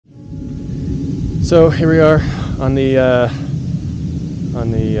So here we are on the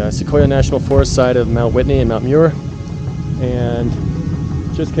Sequoia National Forest side of Mount Whitney and Mount Muir, and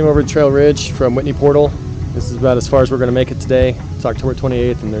just came over Trail Ridge from Whitney Portal. This is about as far as we're going to make it today. It's October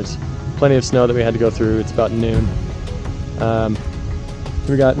 28th, and there's plenty of snow that we had to go through. It's about noon.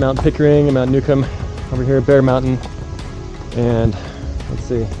 We got Mount Pickering and Mount Newcomb over here, Bear Mountain, and let's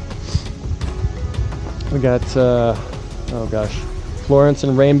see. We got oh gosh, Florence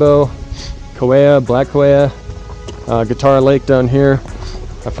and Rainbow, Kauai, Black Kauai, Guitar Lake down here.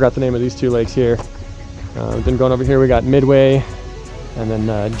 I forgot the name of these two lakes here. Then going over here, we got Midway, and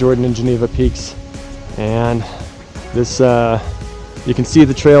then Jordan and Geneva Peaks. And this, you can see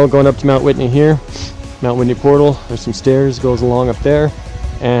the trail going up to Mount Whitney here, Mount Whitney Portal. There's some stairs, goes along up there,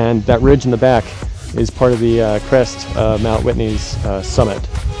 and that ridge in the back is part of the crest of Mount Whitney's summit.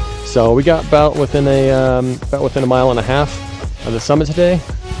 So we got about within a mile and a half of the summit today,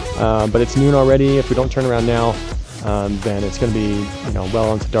 but it's noon already. If we don't turn around now, then it's going to be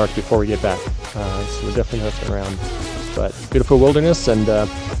well into dark before we get back. So we're definitely going to turn around. But beautiful wilderness, and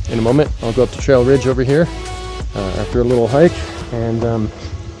in a moment I'll go up to Trail Ridge over here after a little hike and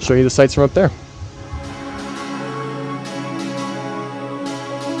show you the sights from up there.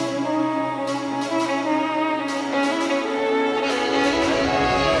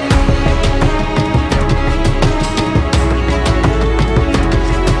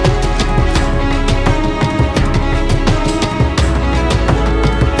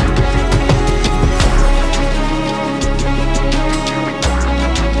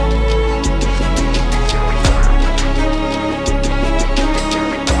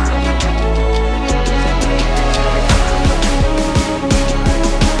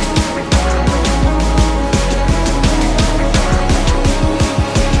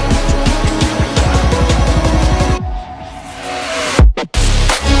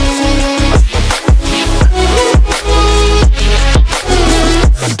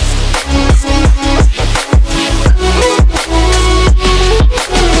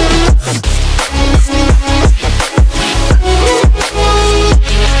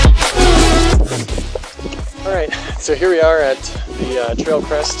 So here we are at the Trail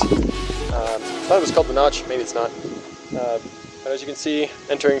Crest. I thought it was called the Notch, maybe it's not. But as you can see,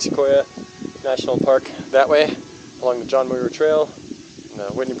 entering Sequoia National Park that way, along the John Muir Trail, and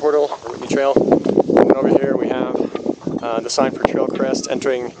the Whitney Portal, or Whitney Trail. And then over here we have the sign for Trail Crest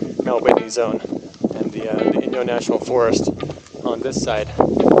entering Mount Whitney Zone, and the Inyo National Forest on this side.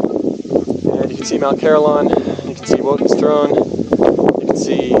 And you can see Mount Carillon, you can see Wotan's Throne, you can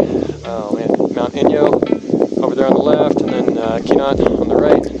see Mount Inyo over there on the left, and then Kinot on the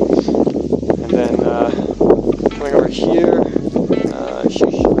right, and then coming over here,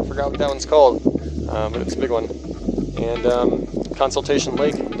 I forgot what that one's called, but it's a big one, and Consultation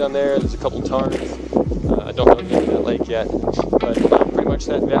Lake down there. There's a couple tarns. I don't know the name of that lake yet, but pretty much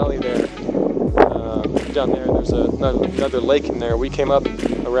that valley there, down there, there's another lake in there. We came up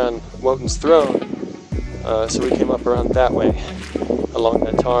around Wotan's Throne, so we came up around that way, along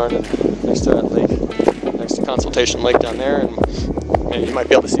that tarn, and next to that lake. Next to Consultation Lake down there, and you might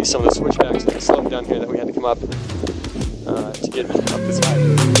be able to see some of the switchbacks on the slope down here that we had to come up to get up this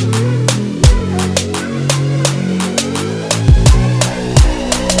high.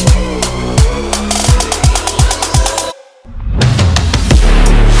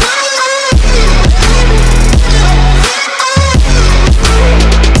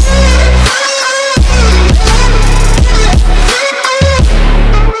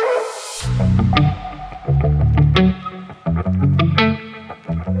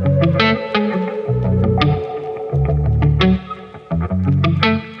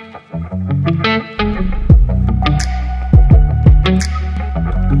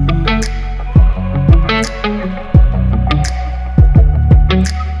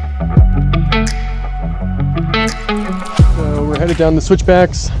 Headed down the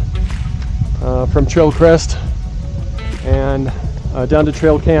switchbacks from Trail Crest and down to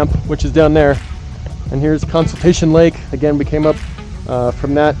Trail Camp, which is down there. And here's Consultation Lake. Again, we came up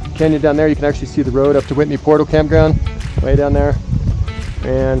from that canyon down there. You can actually see the road up to Whitney Portal Campground way down there,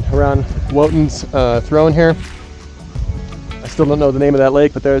 and around Wotan's Throne here. I still don't know the name of that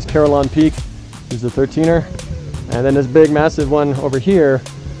lake, but there's Carillon Peak, is the 13er, and then this big massive one over here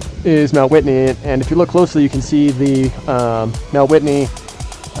is Mount Whitney, and if you look closely you can see the Mount Whitney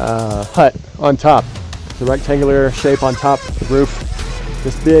hut on top, the rectangular shape on top of the roof.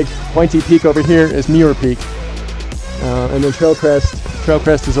 This big pointy peak over here is Muir Peak, and then Trail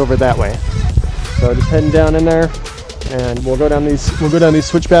Crest is over that way. So just heading down in there, and we'll go down these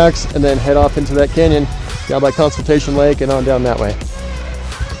switchbacks and then head off into that canyon down by Consultation Lake and on down that way.